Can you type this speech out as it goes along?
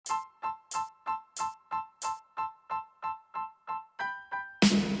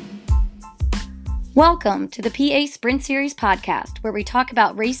Welcome to the PA Sprint Series podcast, where we talk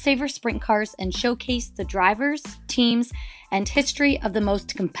about race saver sprint cars and showcase the drivers, teams, and history of the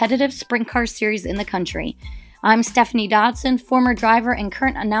most competitive sprint car series in the country. I'm Stephanie Dodson, former driver and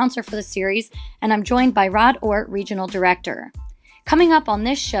current announcer for the series, and I'm joined by Rod Ort, regional director. Coming up on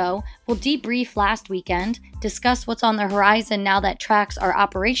this show, we'll debrief last weekend, discuss what's on the horizon now that tracks are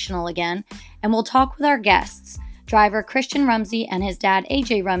operational again, and we'll talk with our guests. Driver Christian Rumsey and his dad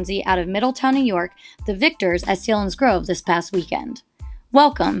AJ Rumsey out of Middletown, New York, the victors at Selinsgrove this past weekend.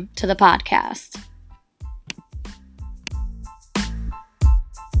 Welcome to the podcast.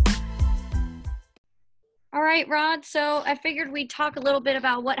 All right, Rod, so I figured we'd talk a little bit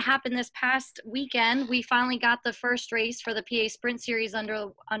about what happened this past weekend. We finally got the first race for the PA Sprint Series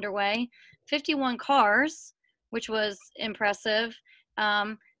underway. 51 cars, which was impressive.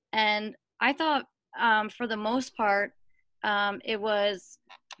 And I thought for the most part, it was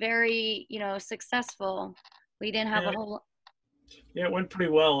very, successful. We didn't have a whole. Yeah, it went pretty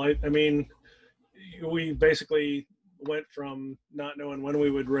well. I mean, we basically went from not knowing when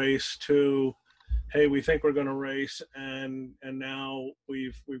we would race to, hey, we think we're going to race, and now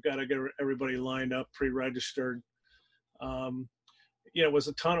we've got to get everybody lined up, pre-registered. It was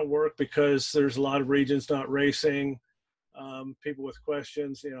a ton of work because there's a lot of regions not racing. People with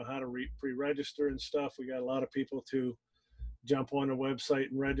questions, how to pre-register and stuff. We got a lot of people to jump on the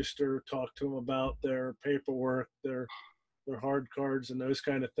website and register, talk to them about their paperwork, their hard cards and those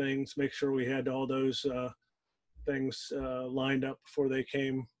kind of things. Make sure we had all those things lined up before they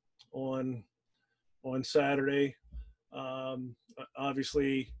came on Saturday.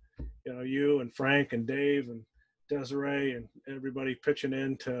 Obviously, you and Frank and Dave and Desiree and everybody pitching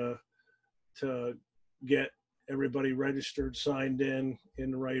in to get everybody registered, signed in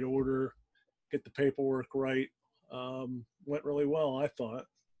the right order, get the paperwork right. Went really well, I thought.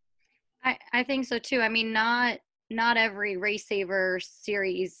 I think so too. I mean, not every Race Saver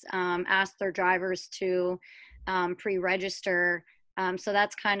series asks their drivers to pre-register. So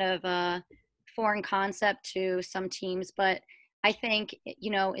that's kind of a foreign concept to some teams. But I think,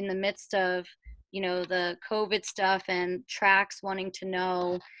 in the midst of, the COVID stuff and tracks wanting to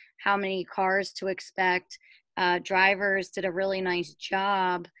know how many cars to expect, drivers did a really nice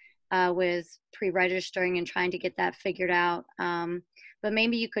job with pre-registering and trying to get that figured out. But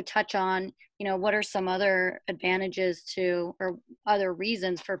maybe you could touch on, what are some other advantages to or other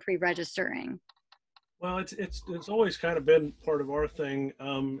reasons for pre-registering? Well, it's always kind of been part of our thing,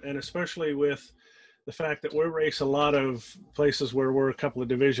 and especially with the fact that we race a lot of places where we're a couple of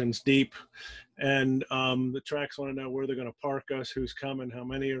divisions deep, and the tracks want to know where they're going to park us, who's coming, how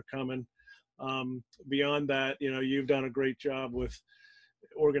many are coming. Beyond that, you've done a great job with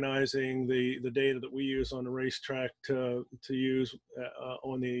organizing the data that we use on the racetrack to use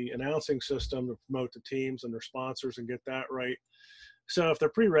on the announcing system to promote the teams and their sponsors and get that right. So if they're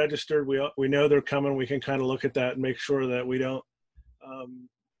pre-registered, we know they're coming. We can kind of look at that and make sure that we don't,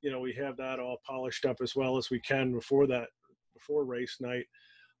 we have that all polished up as well as we can before race night,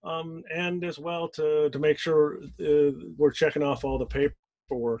 and as well to make sure we're checking off all the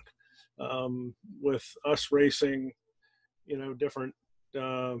paperwork. With us racing, different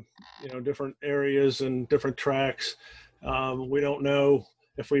different areas and different tracks. We don't know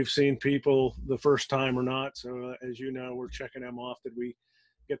if we've seen people the first time or not. So as you know, we're checking them off. Did we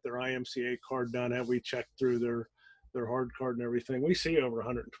get their IMCA card done? Have we checked through their hard card and everything? We see over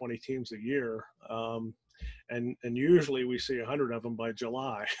 120 teams a year. And usually we see 100 of them by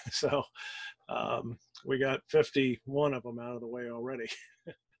July. So we got 51 of them out of the way already.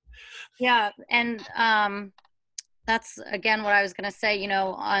 Yeah. And that's, again, what I was going to say.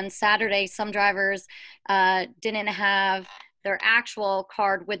 On Saturday, some drivers didn't have their actual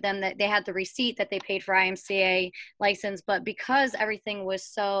card with them, that they had the receipt that they paid for IMCA license, but because everything was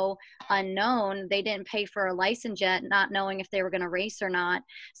so unknown, they didn't pay for a license yet, not knowing if they were going to race or not.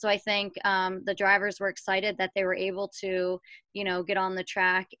 So I think the drivers were excited that they were able to, get on the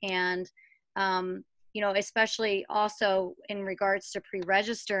track, and especially also in regards to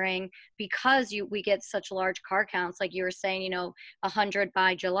pre-registering, because we get such large car counts, like you were saying, 100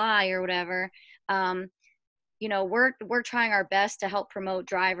 by July or whatever. We're trying our best to help promote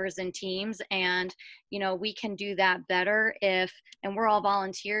drivers and teams, and we can do that better and we're all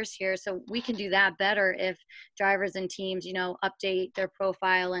volunteers here, so we can do that better if drivers and teams update their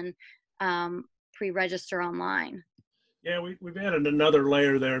profile and pre-register online. Yeah, we've added another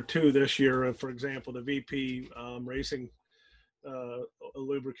layer there too this year. For example, the VP Racing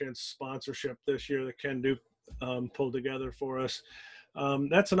Lubricants sponsorship this year that Ken Duke pulled together for us.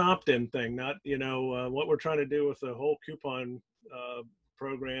 That's an opt-in thing, not what we're trying to do with the whole coupon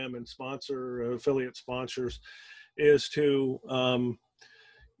program and sponsor affiliate sponsors is to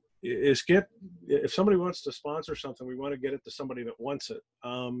is get, if somebody wants to sponsor something, we want to get it to somebody that wants it.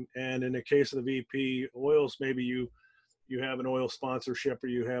 And in the case of the VP oils, maybe you have an oil sponsorship or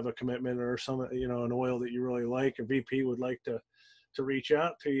you have a commitment or some, an oil that you really like. A VP would like to reach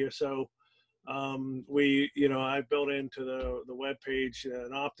out to you. So I built into the web page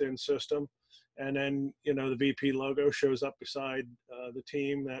an opt-in system, and then the VP logo shows up beside the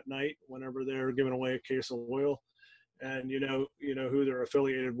team that night whenever they're giving away a case of oil, and who they're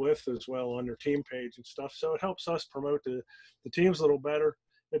affiliated with as well on their team page and stuff. So it helps us promote the teams a little better.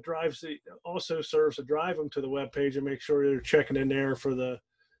 It also serves to drive them to the web page and make sure they're checking in there for the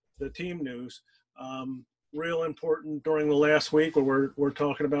team news. Real important during the last week where we're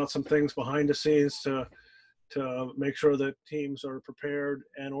talking about some things behind the scenes to make sure that teams are prepared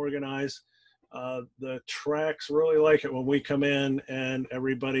and organized. The tracks really like it when we come in and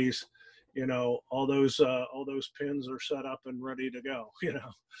everybody's, all those pins are set up and ready to go,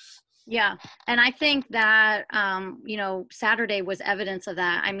 Yeah. And I think that, Saturday was evidence of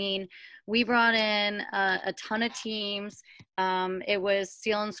that. I mean, we brought in a ton of teams. It was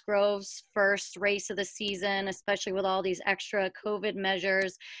Selinsgrove's first race of the season, especially with all these extra COVID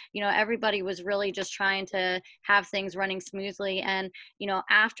measures. Everybody was really just trying to have things running smoothly. And,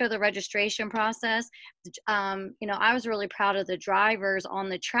 after the registration process, I was really proud of the drivers on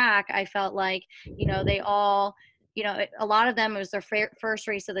the track. I felt like, they all, a lot of them, it was their first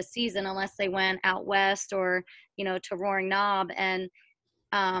race of the season, unless they went out west or, to Roaring Knob. And,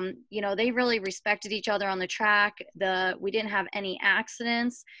 they really respected each other on the track. We didn't have any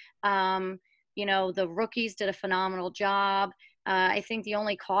accidents. The rookies did a phenomenal job. I think the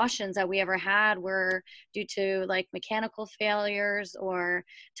only cautions that we ever had were due to like mechanical failures or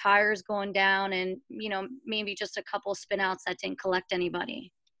tires going down and, maybe just a couple spin outs that didn't collect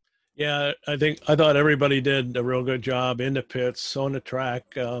anybody. Yeah, I thought everybody did a real good job in the pits, on the track,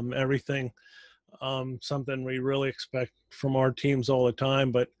 everything. Something we really expect from our teams all the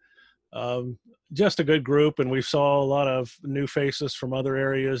time, but just a good group. And we saw a lot of new faces from other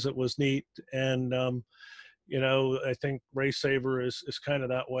areas. It was neat. And, I think Race Saver is kind of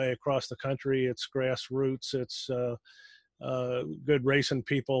that way across the country. It's grassroots. It's good racing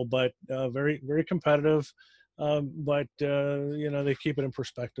people, but very, very competitive. But they keep it in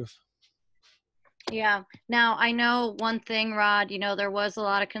perspective. Yeah. Now, I know one thing, Rod, there was a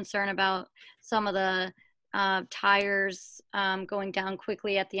lot of concern about some of the tires going down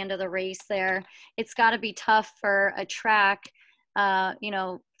quickly at the end of the race there. It's got to be tough for a track,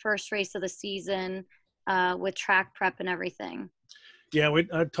 first race of the season with track prep and everything. Yeah,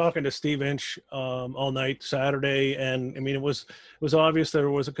 I'm talking to Steve Inch all night Saturday, and I mean it was obvious there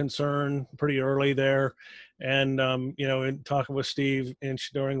was a concern pretty early there, and in talking with Steve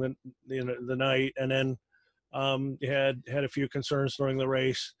Inch during the night, and then had a few concerns during the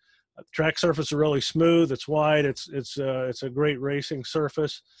race. Track surface is really smooth. It's wide. It's a great racing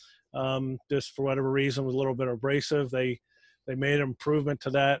surface. Just for whatever reason was a little bit abrasive. They made an improvement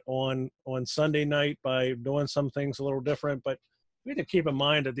to that on Sunday night by doing some things a little different, but we have to keep in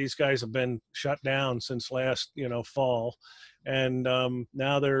mind that these guys have been shut down since last, fall. And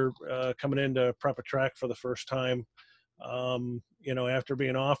now they're coming into prep a track for the first time, after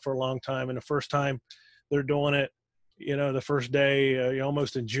being off for a long time. And the first time they're doing it, the first day,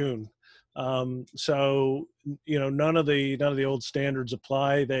 almost in June. So, none of the old standards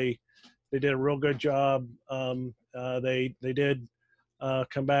apply. They did a real good job. They did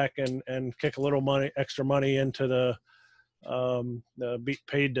come back and kick a little extra money into the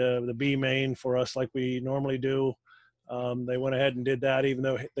B main for us like we normally do. They went ahead and did that even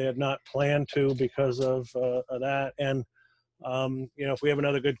though they had not planned to because of that. And if we have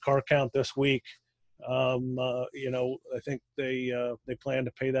another good car count this week, I think they plan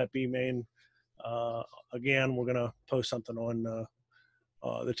to pay that B main. Again, we're going to post something on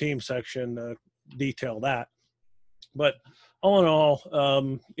the team section detail that. But all in all,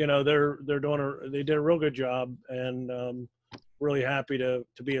 they did a real good job, and really happy to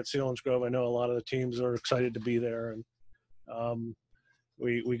be at Selinsgrove. I know a lot of the teams are excited to be there, and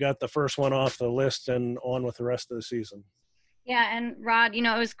we got the first one off the list and on with the rest of the season. Yeah, and Rod,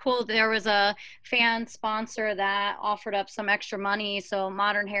 it was cool. There was a fan sponsor that offered up some extra money. So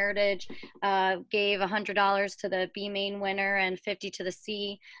Modern Heritage gave $100 to the B main winner and $50 to the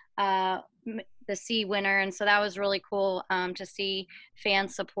C winner, and so that was really cool to see fan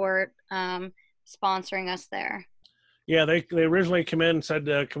support sponsoring us there. Yeah, they originally came in and said,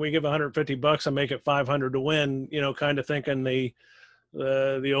 "Can we give $150 and make it $500 to win?" Kind of thinking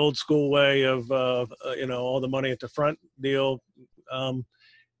the old school way of all the money at the front deal.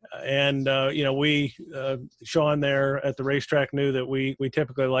 And we Sean there at the racetrack knew that we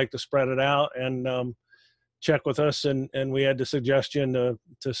typically like to spread it out and check with us, and we had the suggestion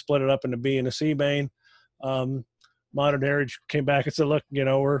to split it up into B and a C main. Modern Heritage came back and said, look,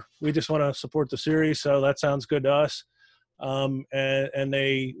 we just want to support the series, so that sounds good to us. And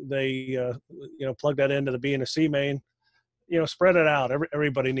they plug that into the B and a C main. Spread it out.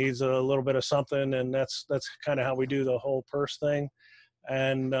 Everybody needs a little bit of something, and that's kind of how we do the whole purse thing.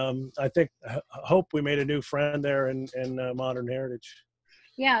 And I hope we made a new friend there in Modern Heritage.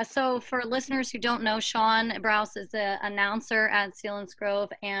 Yeah, so for listeners who don't know, Sean Brous is the announcer at Selinsgrove,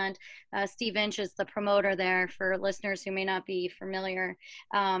 and Steve Inch is the promoter there, for listeners who may not be familiar.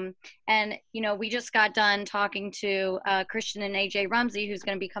 And, we just got done talking to Christian and AJ Rumsey, who's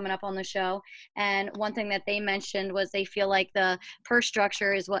going to be coming up on the show. And one thing that they mentioned was they feel like the purse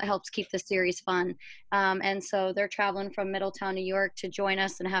structure is what helps keep the series fun. And so they're traveling from Middletown, New York to join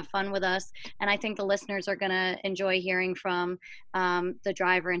us and have fun with us. And I think the listeners are going to enjoy hearing from the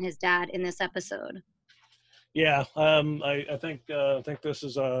driver and his dad in this episode. Yeah, I think this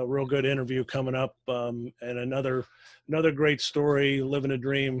is a real good interview coming up, and another great story, living a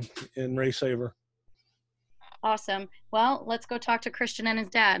dream in Race Saver. Awesome. Well, let's go talk to Christian and his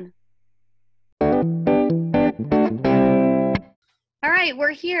dad. All right, we're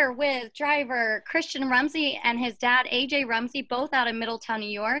here with driver Christian Rumsey and his dad, AJ Rumsey, both out of Middletown, New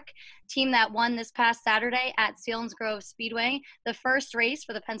York, team that won this past Saturday at Selinsgrove Speedway, the first race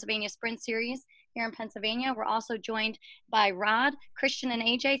for the Pennsylvania Sprint Series here in Pennsylvania. We're also joined by Rod. Christian and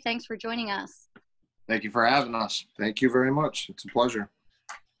AJ, thanks for joining us. Thank you for having us. Thank you very much. It's a pleasure.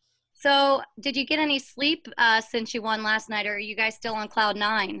 So did you get any sleep since you won last night, or are you guys still on cloud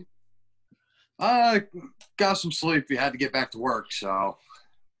nine? Got some sleep. We had to get back to work, so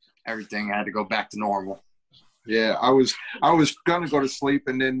everything had to go back to normal. Yeah, I was gonna go to sleep,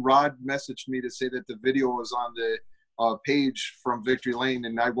 and then Rod messaged me to say that the video was on the page from Victory Lane,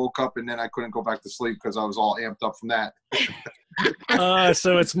 and I woke up and then I couldn't go back to sleep because I was all amped up from that.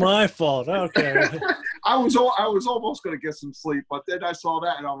 So it's my fault. Okay. I was almost gonna get some sleep, but then I saw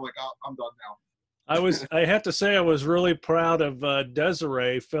that and I'm like, oh, I'm done now. I have to say I was really proud of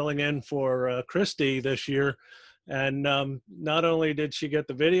Desiree filling in for Christy this year. And not only did she get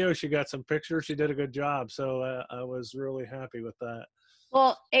the video, she got some pictures. She did a good job. So I was really happy with that.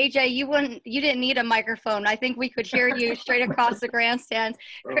 Well, AJ, you didn't need a microphone. I think we could hear you straight across the grandstands.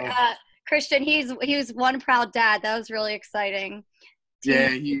 Christian, he was one proud dad. That was really exciting. Yeah,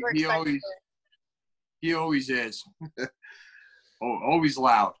 he always is. Always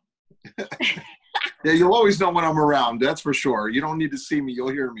loud. Yeah, you'll always know when I'm around. That's for sure. You don't need to see me.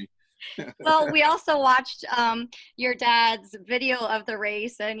 You'll hear me. Well, we also watched your dad's video of the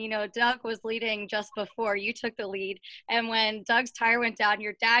race, and Doug was leading just before you took the lead, and when Doug's tire went down,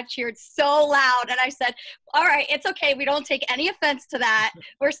 your dad cheered so loud, and I said, all right, it's okay, we don't take any offense to that,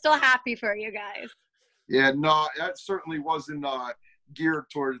 we're still happy for you guys. Yeah, no, that certainly wasn't geared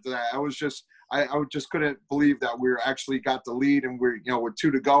towards that. I just couldn't believe that we actually got the lead, and we're with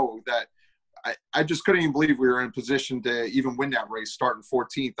 2 to go, that I just couldn't even believe we were in a position to even win that race starting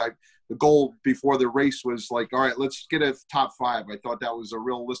 14th. The goal before the race was like, all right, let's get a top 5. I thought that was a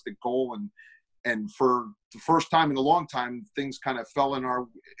realistic goal. And for the first time in a long time, things kind of fell in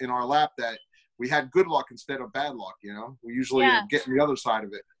our lap that we had good luck instead of bad luck. We usually get the other side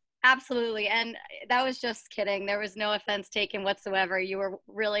of it. Absolutely. And that was just kidding. There was no offense taken whatsoever. You were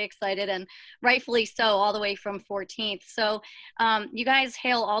really excited, and rightfully so, all the way from 14th. So you guys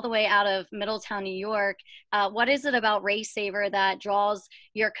hail all the way out of Middletown, New York. What is it about Race Saver that draws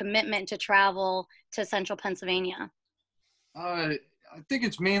your commitment to travel to central Pennsylvania? I think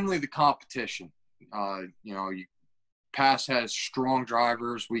it's mainly the competition. Pass has strong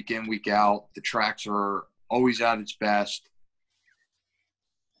drivers week in, week out. The tracks are always at its best.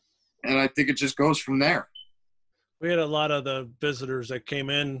 And I think it just goes from there. We had a lot of the visitors that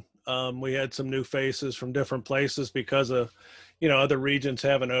came in. We had some new faces from different places because of, other regions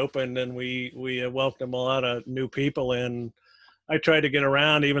haven't opened, and we welcomed a lot of new people in. I tried to get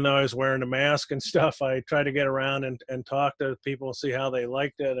around, even though I was wearing a mask and stuff. I tried to get around and talk to people, see how they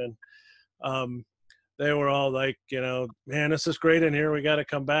liked it. And they were all like, man, this is great in here. We got to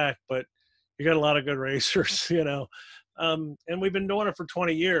come back. But you got a lot of good racers, and we've been doing it for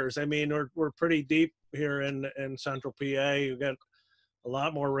 20 years. I mean, we're pretty deep here in central PA. We've got a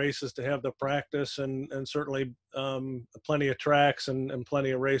lot more races to have the practice, and certainly plenty of tracks and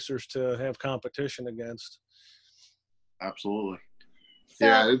plenty of racers to have competition against. Absolutely. So,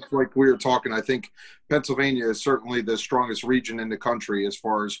 Yeah, it's like we were talking. I think Pennsylvania is certainly the strongest region in the country as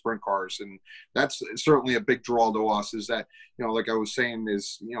far as sprint cars, and that's certainly a big draw to us. Is that, like I was saying,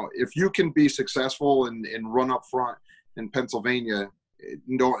 is if you can be successful and run up front in Pennsylvania,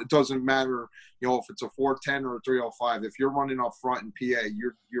 it doesn't matter if it's a 410 or a 305. If you're running up front in PA,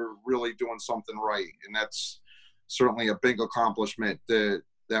 you're really doing something right, and that's certainly a big accomplishment. That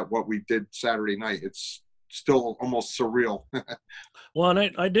what we did Saturday night. It's still almost surreal. Well,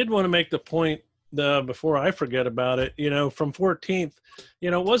 and I did want to make the point before I forget about it, from 14th,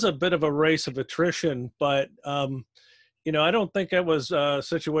 it was a bit of a race of attrition, but, I don't think it was a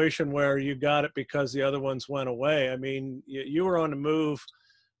situation where you got it because the other ones went away. I mean, you were on the move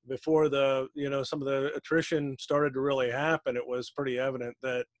before some of the attrition started to really happen. It was pretty evident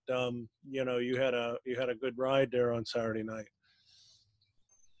that, you had a good ride there on Saturday night.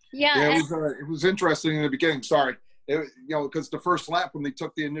 yeah, It was interesting in the beginning. Sorry, because the first lap when they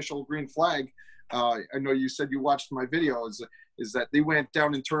took the initial green flag, I know you said you watched my video. Is that they went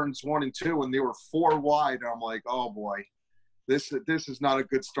down in turns 1 and 2 and they were 4 wide. And I'm like, oh boy, this is not a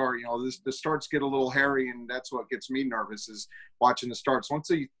good start. The starts get a little hairy, and that's what gets me nervous is watching the starts. Once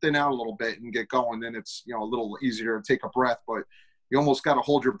they thin out a little bit and get going, then it's a little easier to take a breath. But you almost got to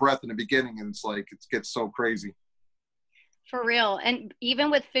hold your breath in the beginning, and it's like it gets so crazy. for real. And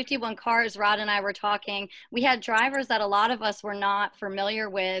even with 51 cars, Rod and I were talking, we had drivers that a lot of us were not familiar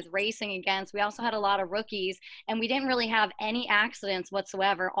with racing against. We also had a lot of rookies, and we didn't really have any accidents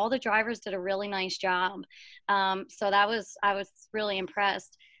whatsoever. All the drivers did a really nice job. So I was really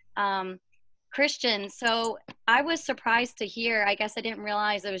impressed. Christian, so I was surprised to hear, I guess I didn't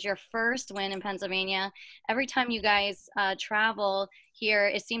realize it was your first win in Pennsylvania. Every time you guys travel here,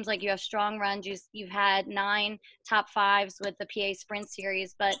 it seems like you have strong runs. You've had 9 top 5s with the PA Sprint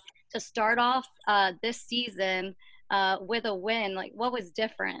Series, but to start off this season with a win, like what was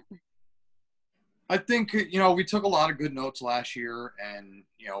different? I think, we took a lot of good notes last year, and,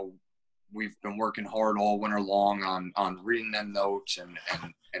 we've been working hard all winter long on reading them notes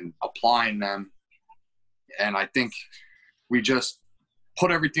and applying them. And I think we just put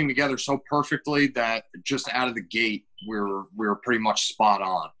everything together so perfectly that just out of the gate, we're pretty much spot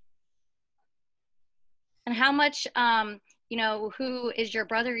on. And how much, who is your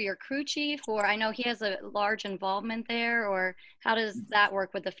brother, your crew chief, or I know he has a large involvement there, or how does that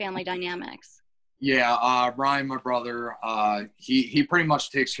work with the family dynamics? Yeah, Ryan, my brother, he pretty much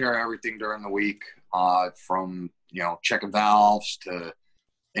takes care of everything during the week, from checking valves to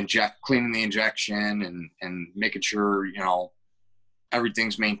cleaning the injection and making sure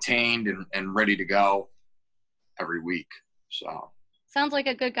everything's maintained and ready to go every week. So Sounds like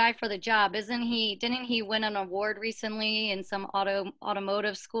a good guy for the job, isn't he? Didn't he win an award recently in some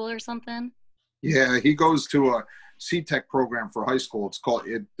automotive school or something? Yeah, he goes to a C-Tech program for high school. It's called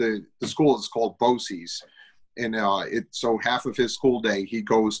the school is called BOCES, and so half of his school day he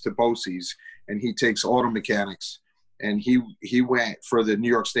goes to BOCES and he takes auto mechanics, and he went for the New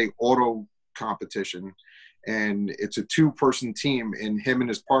York State auto competition, and it's a 2-person team, and him and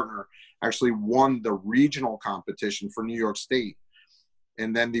his partner actually won the regional competition for New York State.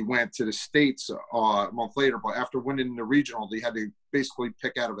 And then they went to the States a month later. But after winning the regional, they had to basically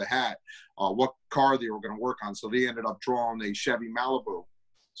pick out of a hat what car they were going to work on. So they ended up drawing a Chevy Malibu.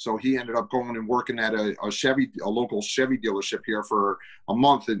 So he ended up going and working at a local Chevy dealership here for a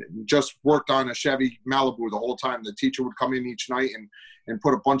month, and just worked on a Chevy Malibu the whole time. The teacher would come in each night and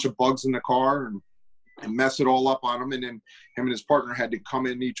put a bunch of bugs in the car and mess it all up on him. And then him and his partner had to come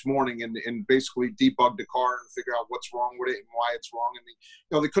in each morning and basically debug the car and figure out what's wrong with it and why it's wrong.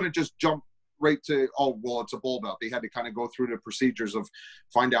 And they couldn't just jump right to, oh, well, it's a bulb out. They had to kind of go through the procedures of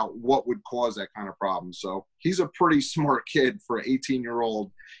find out what would cause that kind of problem. So he's a pretty smart kid for an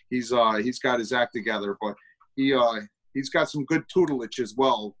 18-year-old. He's got his act together, but he's got some good tutelage as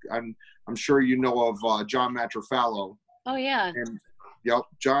well. I'm sure you know of John Matrofalo. Oh yeah. And yep,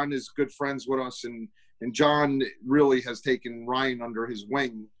 John is good friends with us, and John really has taken Ryan under his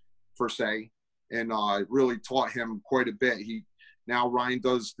wing, per se, and really taught him quite a bit. Now Ryan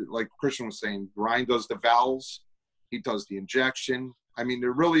does, like Christian was saying, Ryan does the valves, he does the injection. I mean,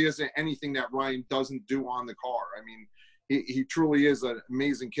 there really isn't anything that Ryan doesn't do on the car. I mean, he truly is an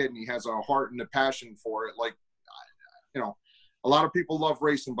amazing kid, and he has a heart and a passion for it. Like, a lot of people love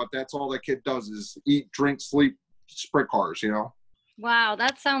racing, but that's all that kid does is eat, drink, sleep, sprint cars, Wow,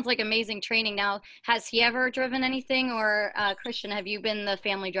 that sounds like amazing training. Now, has he ever driven anything, or Christian, have you been the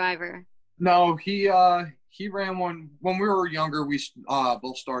family driver? No, he ran one when we were younger. We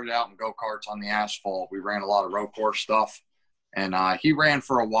both started out in go-karts on the asphalt. We ran a lot of road course stuff, and he ran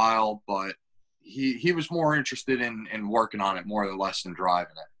for a while, but he was more interested in working on it more or less than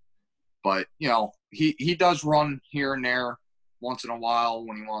driving it. But, you know, he does run here and there once in a while.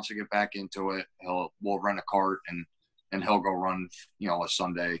 When he wants to get back into it, we'll rent a cart and he'll go run, you know, a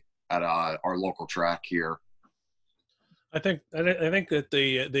Sunday at our local track here. I think that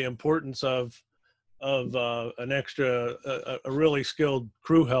the importance of an extra a really skilled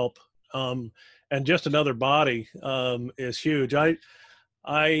crew help and just another body is huge. I've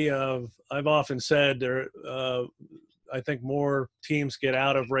often said there I think more teams get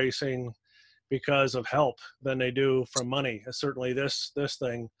out of racing because of help than they do from money. Certainly this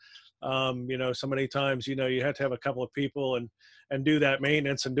thing, you know, so many times, you know, you have to have a couple of people and do that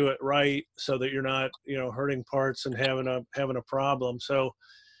maintenance and do it right so that you're not, you know, hurting parts and having a problem. So,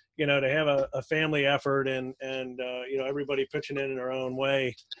 you know, to have a family effort and you know, everybody pitching in their own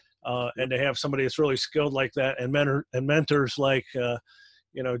way, and to have somebody that's really skilled like that and mentors like,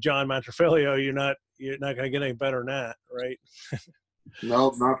 you know, John Montefiglio, you're not going to get any better than that, right?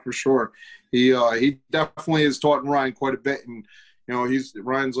 No, not for sure. He definitely has taught Ryan quite a bit, and you know,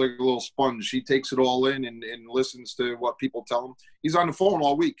 Ryan's like a little sponge. He takes it all in and listens to what people tell him. He's on the phone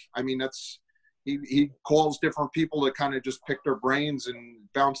all week. I mean, he calls different people to kind of just pick their brains and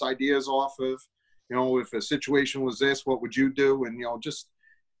bounce ideas off of. You know, if a situation was this, what would you do? And you know, just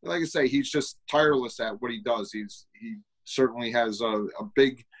like I say, he's just tireless at what he does. He certainly has a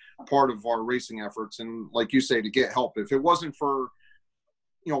big part of our racing efforts, and like you say, to get help. If it wasn't for,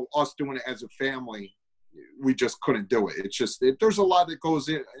 you know, us doing it as a family, we just couldn't do it. It's just there's a lot that goes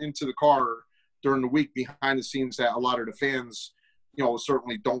into the car during the week behind the scenes that a lot of the fans, you know,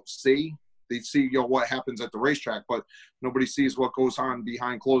 certainly don't see. They see, you know, what happens at the racetrack, but nobody sees what goes on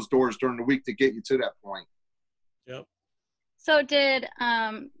behind closed doors during the week to get you to that point. Yep. So did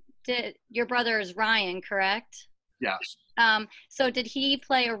your brother is Ryan, correct? Yes. So did he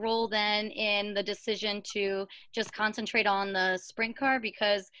play a role then in the decision to just concentrate on the sprint car?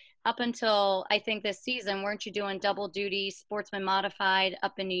 Because up until I think this season, weren't you doing double duty Sportsman Modified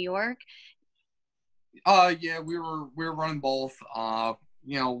up in New York? Yeah, we were running both.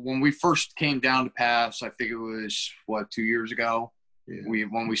 You know, when we first came down to Pass, I think it was 2 years ago. Yeah.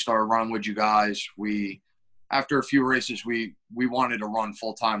 When we started running with you guys, after a few races, we wanted to run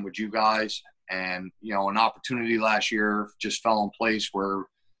full time with you guys. And, you know, an opportunity last year just fell in place where,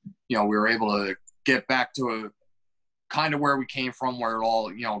 you know, we were able to get back to kind of where we came from, where it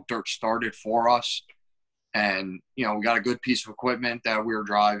all, you know, dirt started for us. And, you know, we got a good piece of equipment that we were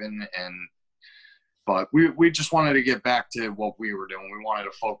driving. But we just wanted to get back to what we were doing. We wanted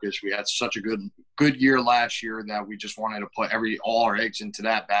to focus. We had such a good year last year that we just wanted to put all our eggs into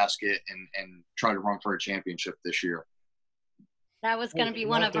that basket and try to run for a championship this year. That was going to be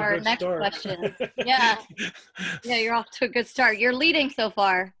one of our next questions. Yeah. Yeah, you're off to a good start. You're leading so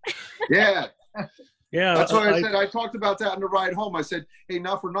far. Yeah. Yeah. That's why I said, I talked about that on the ride home. I said, hey,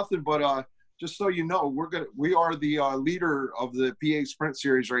 not for nothing, but just so you know, we are the leader of the PA Sprint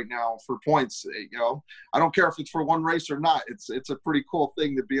Series right now for points. You know, I don't care if it's for one race or not. It's a pretty cool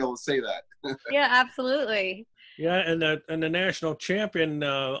thing to be able to say that. Yeah, absolutely. Yeah, and the national champion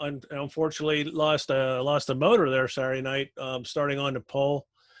unfortunately lost a motor there Saturday night, starting on the pole,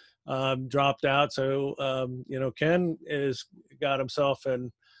 dropped out. So you know, Ken got himself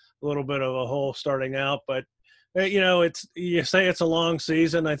in a little bit of a hole starting out. But you know, you say it's a long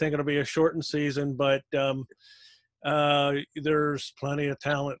season. I think it'll be a shortened season, but there's plenty of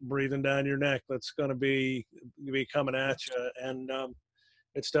talent breathing down your neck that's going to be coming at you, and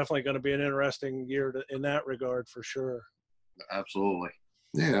it's definitely going to be an interesting year in that regard for sure. Absolutely.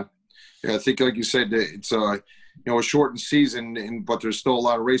 Yeah. I think, like you said, it's you know, a shortened season, but there's still a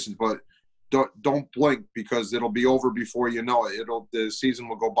lot of races. But don't blink, because it'll be over before you know it. The season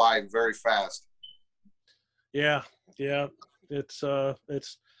will go by very fast. Yeah. It's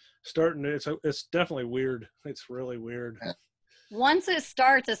starting. It's definitely weird. It's really weird. Once it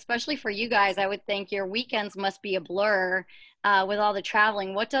starts, especially for you guys, I would think your weekends must be a blur with all the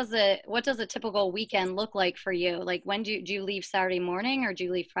traveling. What does a typical weekend look like for you? Like, when do you leave Saturday morning, or do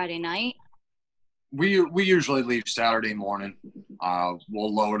you leave Friday night? We usually leave Saturday morning.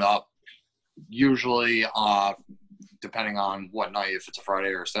 We'll load up. Usually, depending on what night, if it's a Friday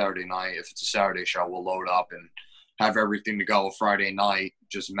or a Saturday night. If it's a Saturday show, we'll load up and have everything to go Friday night.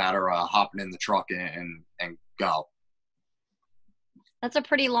 Just a matter of hopping in the truck and go. That's a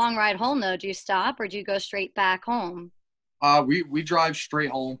pretty long ride home, though. Do you stop, or do you go straight back home? We drive straight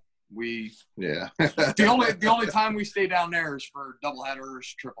home. Yeah. the only time we stay down there is for double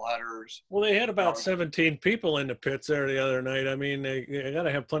headers, triple headers. Well, they had about 17 people in the pits there the other night. I mean, they got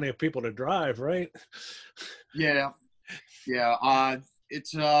to have plenty of people to drive, right? Yeah.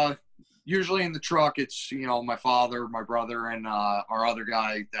 It's usually in the truck, it's, you know, my father, my brother, and our other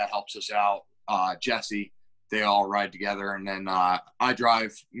guy that helps us out, Jesse. They all ride together, and then I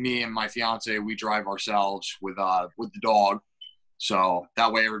drive. Me and my fiance, we drive ourselves with the dog, so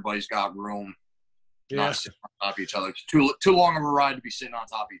that way everybody's got room, Yeah. not sitting on top of each other. It's too long of a ride to be sitting on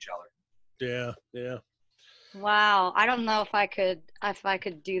top of each other. Yeah. Yeah. Wow. I don't know if I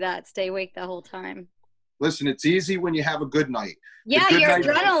could do that, stay awake the whole time. Listen, it's easy when you have a good night. Yeah, good your night-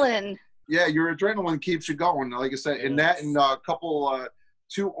 adrenaline. Yeah, your adrenaline keeps you going. Like I said, and that and a couple,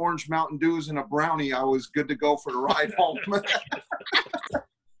 2 orange Mountain Dews and a brownie, I was good to go for the ride home.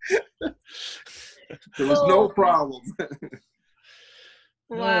 There was no problem.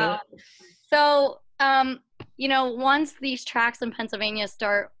 Wow. So, you know, once these tracks in Pennsylvania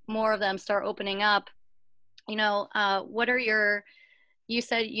more of them start opening up, you know, what are you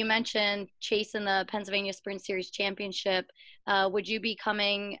mentioned chasing the Pennsylvania Sprint Series Championship. Would you be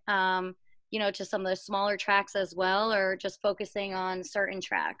coming, you know, to some of the smaller tracks as well, or just focusing on certain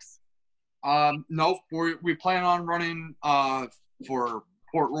tracks? No, we plan on running for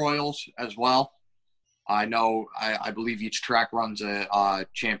Port Royals as well. I know, I believe each track runs a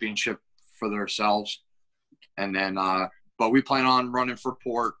championship for themselves. And then, but we plan on running for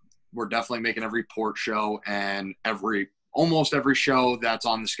Port. We're definitely making every Port show and almost every show that's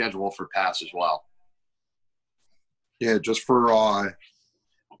on the schedule for Pass as well. Yeah, just for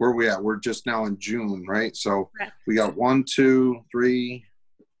where we at? We're just now in June, right? So Correct. we got 1, 2, 3,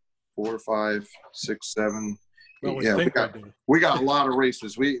 4, 5, 6, 7. Well, we Yeah, think we do. we got a lot of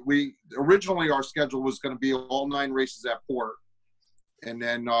races. We originally our schedule was going to be all 9 races at Port, and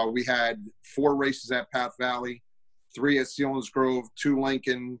then we had 4 races at Path Valley, 3 at Selinsgrove, 2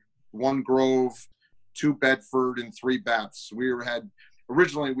 Lincoln, 1 Grove, 2 Bedford, and 3 Baths.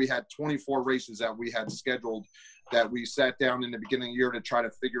 Originally we had 24 races that we had scheduled, that we sat down in the beginning of the year to try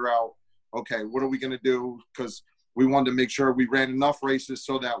to figure out, okay, what are we going to do? Because we wanted to make sure we ran enough races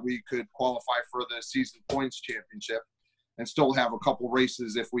so that we could qualify for the season points championship and still have a couple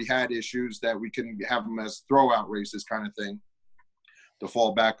races if we had issues that we can have them as throwout races kind of thing to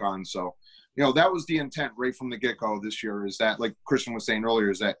fall back on. So, you know, that was the intent right from the get-go this year, is that, like Christian was saying earlier,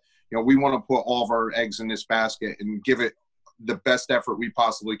 is that, you know, we want to put all of our eggs in this basket and give it the best effort we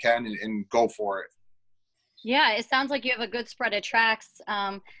possibly can and go for it. Yeah, it sounds like you have a good spread of tracks.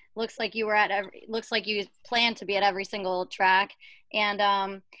 Looks like you plan to be at every single track.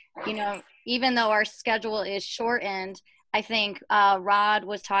 And, you know, even though our schedule is shortened, I think Rod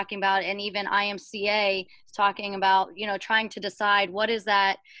was talking about, and even IMCA is talking about, you know, trying to decide what is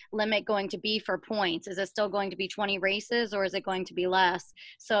that limit going to be for points. Is it still going to be 20 races, or is it going to be less?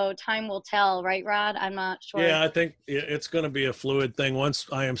 So time will tell, right, Rod? I'm not sure. Yeah, I think it's going to be a fluid thing. Once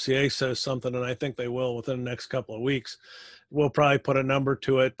IMCA says something, and I think they will within the next couple of weeks, we'll probably put a number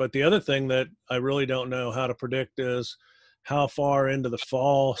to it. But the other thing that I really don't know how to predict is how far into the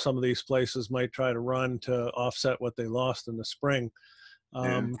fall some of these places might try to run to offset what they lost in the spring.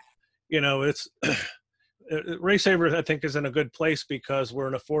 You know, it's Race Saver, I think, is in a good place because we're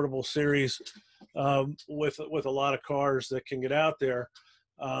an affordable series with a lot of cars that can get out there.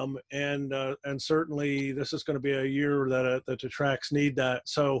 And certainly this is going to be a year that the tracks need that.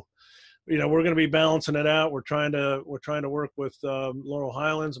 So, you know, we're going to be balancing it out. We're trying to work with Laurel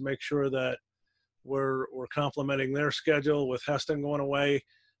Highlands and make sure that we're complementing their schedule with Heston going away,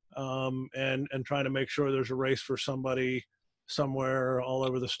 and trying to make sure there's a race for somebody somewhere all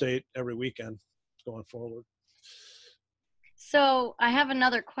over the state every weekend going forward. So I have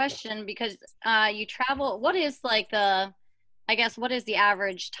another question, because you travel. What is what is the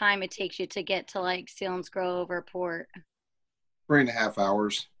average time it takes you to get to like Selinsgrove or Port? 3.5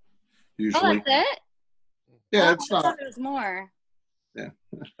 hours usually. Oh, that's it? Yeah, Oh, it's I not. thought it was more. Yeah,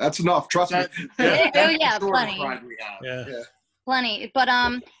 that's enough. Trust me. Oh, yeah, plenty. Yeah. Plenty. But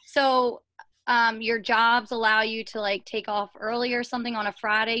so your jobs allow you to like take off early or something on a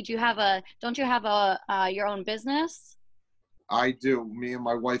Friday. Don't you have your own business? I do. Me and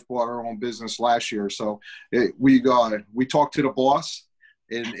my wife bought our own business last year, so we talked to the boss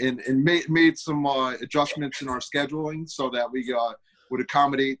and made some adjustments in our scheduling so that we would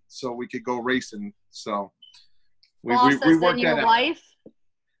accommodate so we could go racing. So we Boss as worked in your that out. wife?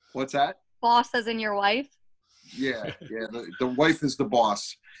 What's that? Boss as in your wife? Yeah. The wife is the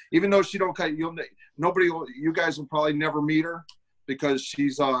boss. Even though she don't cut, you guys will probably never meet her because she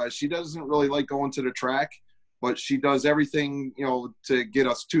doesn't really like going to the track, but she does everything, you know, to get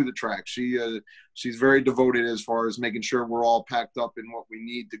us to the track. She's very devoted as far as making sure we're all packed up in what we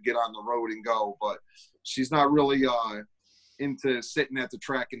need to get on the road and go. But she's not really into sitting at the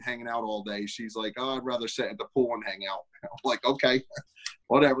track and hanging out all day. She's like, oh, I'd rather sit at the pool and hang out. I'm like, okay,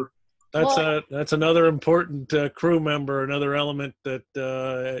 whatever. That's another important crew member, another element that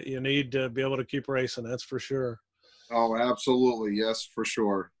you need to be able to keep racing. That's for sure. Oh, absolutely. Yes, for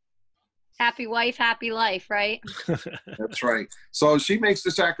sure. Happy wife, happy life, right? That's right. So she makes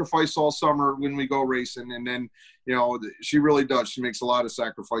the sacrifice all summer when we go racing. And then, she really does. She makes a lot of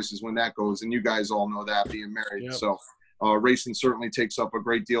sacrifices when that goes. And you guys all know that, being married. Yep. So racing certainly takes up a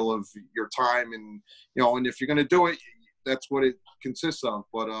great deal of your time. And, and if you're going to do it, that's what it consists of.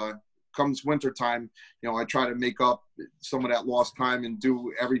 But comes winter time, I try to make up some of that lost time and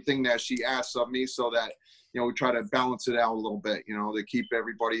do everything that she asks of me so that, we try to balance it out a little bit, to keep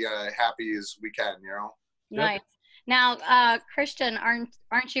everybody happy as we can, Nice. Yep. Now, Christian,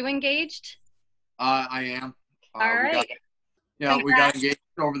 aren't you engaged? I am. All right. We got engaged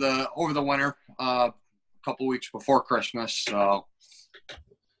over the winter, a couple weeks before Christmas. So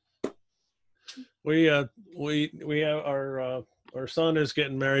we have our son is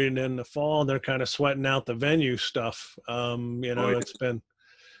getting married in the fall, and they're kind of sweating out the venue stuff. It's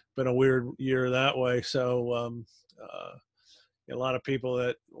been a weird year that way. So a lot of people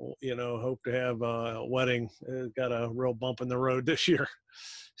that hope to have a wedding got a real bump in the road this year.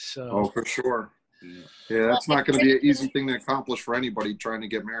 So for sure. Yeah, that's not going to be an easy thing to accomplish for anybody trying to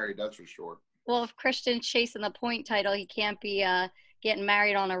get married. That's for sure. Well, if Christian's chasing the point title, he can't be getting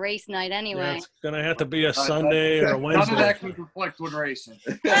married on a race night anyway. Yeah, it's going to have to be a Sunday or a Wednesday. None of that can conflict with racing.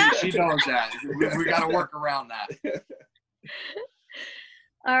 She knows that. We got to work around that.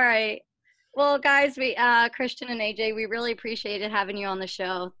 All right. Well, guys, we Christian and AJ, we really appreciated having you on the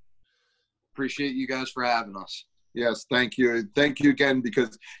show. Appreciate you guys for having us. Yes, thank you. Thank you again,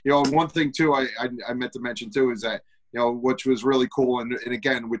 because, one thing too I meant to mention too is that, which was really cool and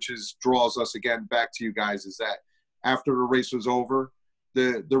again, which draws us again back to you guys, is that after the race was over,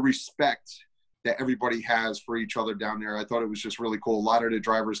 the respect that everybody has for each other down there. I thought it was just really cool. A lot of the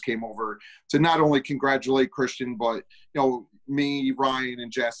drivers came over to not only congratulate Christian, but, me, Ryan,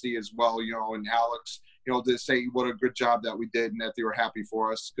 and Jesse as well, and Alex, to say what a good job that we did and that they were happy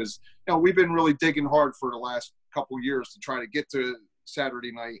for us. Because, we've been really digging hard for the last couple of years to try to get to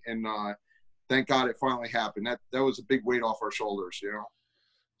Saturday night. And thank God it finally happened. That was a big weight off our shoulders,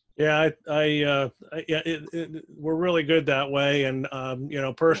 Yeah, we're really good that way, and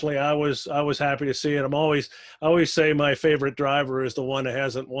personally, I was happy to see it. I always say my favorite driver is the one that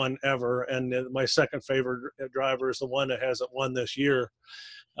hasn't won ever, and my second favorite driver is the one that hasn't won this year.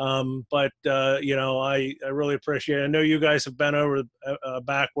 But I really appreciate it. I know you guys have been over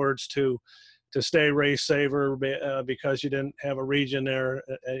backwards to stay race saver because you didn't have a region there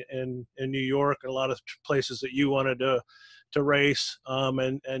in New York, and a lot of places that you wanted to race,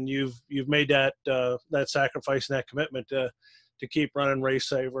 and you've made that sacrifice and that commitment to keep running Race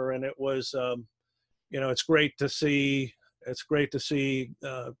Saver, and it was it's great to see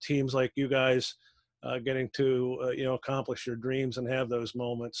teams like you guys getting to accomplish your dreams and have those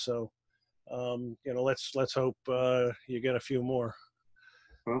moments. So let's hope you get a few more.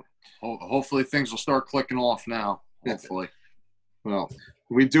 Well, hopefully things will start clicking off now. Hopefully. Well,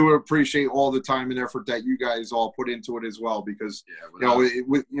 we do appreciate all the time and effort that you guys all put into it as well, because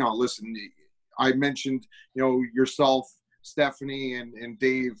listen, I mentioned yourself, Stephanie, and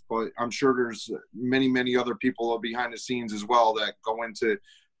Dave, but I'm sure there's many other people behind the scenes as well that go into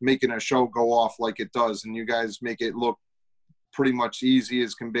making a show go off like it does, and you guys make it look pretty much easy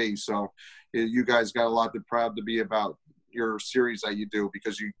as can be. So you guys got a lot to proud to be about your series that you do,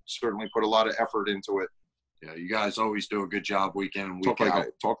 because you certainly put a lot of effort into it. Yeah, you guys always do a good job week in and week out.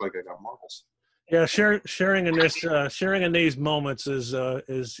 Talk like I got marbles. Yeah, sharing in these moments is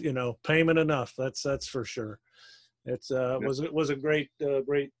payment enough. That's for sure. It was a great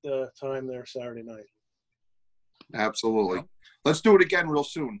time there Saturday night. Absolutely. Yep. Let's do it again real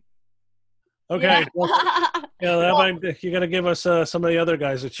soon. Okay. Yeah. You got to give us some of the other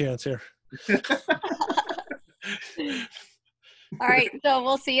guys a chance here. All right, so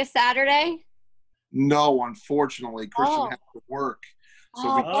we'll see you Saturday. No, unfortunately, Christian has to work,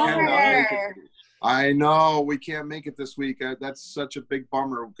 so we cannot make it. I know we can't make it this week. That's such a big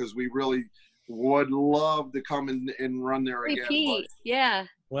bummer, because we really would love to come and run there again. Repeat, yeah.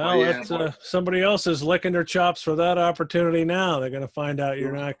 Well, somebody else is licking their chops for that opportunity now. They're going to find out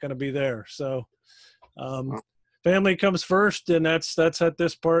you're not going to be there. So, family comes first, and that's at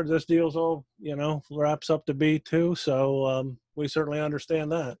this part. This deal's all wraps up to be too. So we certainly understand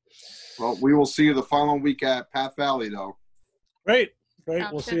that. Well, we will see you the following week at Path Valley, though. Great.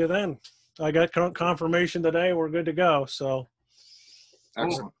 We'll see you then. I got confirmation today. We're good to go. So,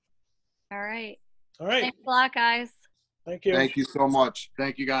 excellent. All right. Thanks a lot, guys. Thank you. Thank you so much.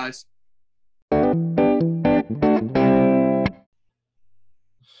 Thank you, guys.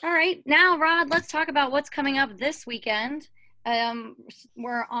 All right, now Rod, let's talk about what's coming up this weekend.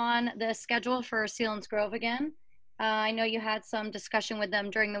 We're on the schedule for Selinsgrove again. I know you had some discussion with them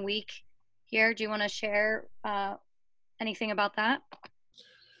during the week here. Do you want to share anything about that?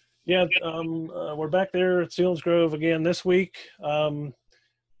 Yeah, we're back there at Selinsgrove again this week. As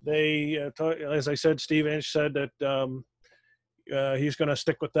I said, Steve Inch said that he's going to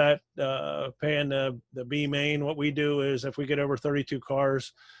stick with that, paying the B main. What we do is if we get over 32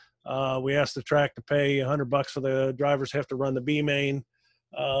 cars, we ask the track to pay $100 for the drivers have to run the B main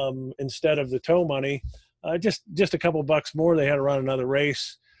instead of the tow money. Just a couple bucks more. They had to run another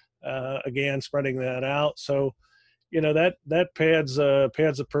race, again, spreading that out. So, that pads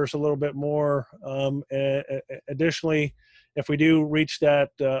the purse a little bit more. Additionally, if we do reach that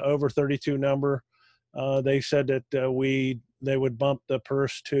over 32 number, they said that they would bump the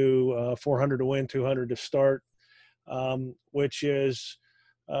purse to 400 to win, 200 to start, which is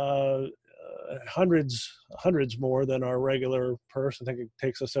hundreds more than our regular purse. I think it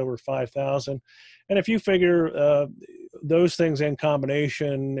takes us over 5,000. And if you figure those things in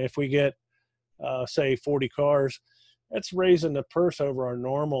combination, if we get say 40 cars, that's raising the purse over our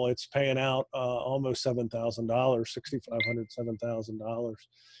normal. It's paying out almost $7,000, $6,500, $7,000.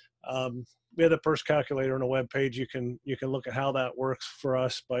 We have the purse calculator on the webpage. You can look at how that works for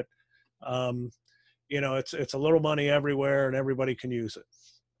us, but it's a little money everywhere, and everybody can use it.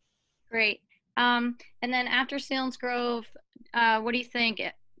 Great. And then after Selinsgrove, what do you think?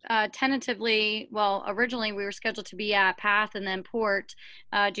 Tentatively, well, originally we were scheduled to be at Path and then Port.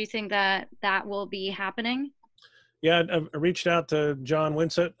 Do you think that will be happening? Yeah, I reached out to John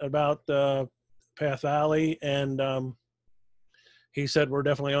Winsett about Path Valley, and he said we're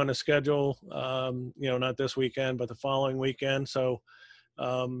definitely on the schedule. Not this weekend, but the following weekend. So,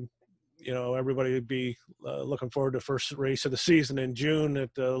 everybody would be looking forward to the first race of the season in June at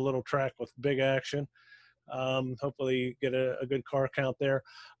the little track with big action. Hopefully get a good car count there.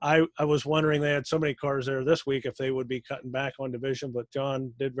 I was wondering, they had so many cars there this week, if they would be cutting back on division, but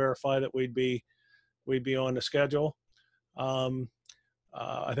John did verify that we'd be on the schedule.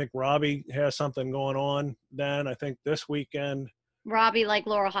 I think Robbie has something going on then. I think this weekend. Robbie, like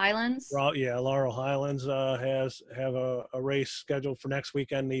Laurel Highlands? Laurel Highlands have a race scheduled for next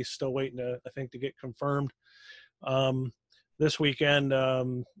weekend. He's still waiting to get confirmed. This weekend,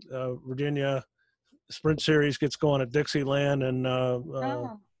 Virginia Sprint Series gets going at Dixieland, and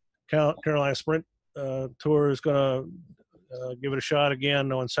Carolina Sprint Tour is going to give it a shot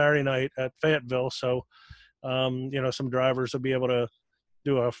again on Saturday night at Fayetteville. So, some drivers will be able to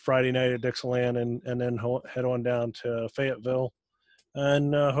do a Friday night at Dixieland and then head on down to Fayetteville.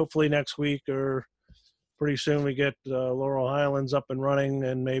 And hopefully next week or pretty soon we get Laurel Highlands up and running,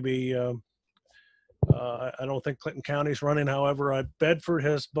 and maybe I don't think Clinton County's running. However, Bedford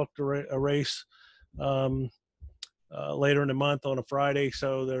has booked a race later in the month on a Friday,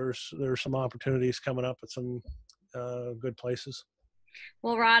 so there's some opportunities coming up at some good places.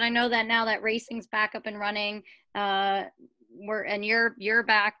 Well, Rod, I know that now that racing's back up and running, you're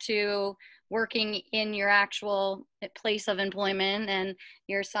back to working in your actual place of employment, and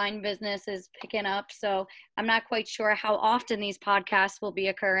your sign business is picking up. So I'm not quite sure how often these podcasts will be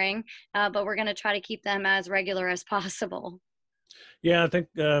occurring, but we're going to try to keep them as regular as possible. Yeah, I think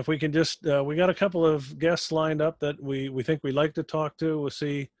if we can just, we got a couple of guests lined up that we think we'd like to talk to. We'll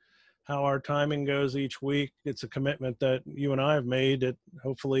see how our timing goes each week. It's a commitment that you and I have made that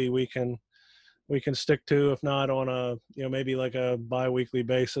hopefully we can stick to, if not on a, maybe like a bi-weekly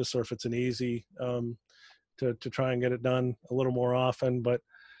basis, or if it's an easy, to try and get it done a little more often. But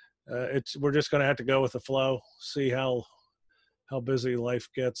we're just going to have to go with the flow, see how busy life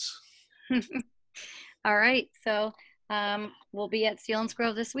gets. All right. So we'll be at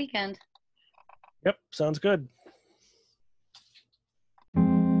Selinsgrove this weekend. Yep. Sounds good.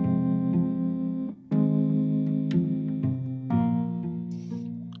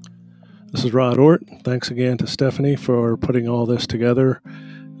 This is Rod Ort. Thanks again to Stephanie for putting all this together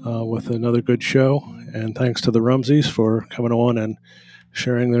with another good show. And thanks to the Rumseys for coming on and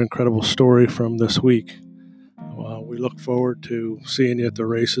sharing their incredible story from this week. We look forward to seeing you at the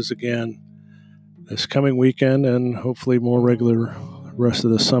races again this coming weekend, and hopefully more regular rest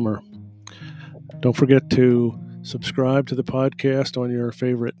of the summer. Don't forget to subscribe to the podcast on your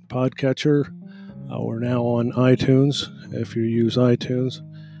favorite podcatcher. We're now on iTunes if you use iTunes.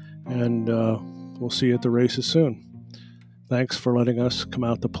 And we'll see you at the races soon. Thanks for letting us come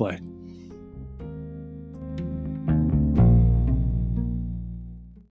out to play.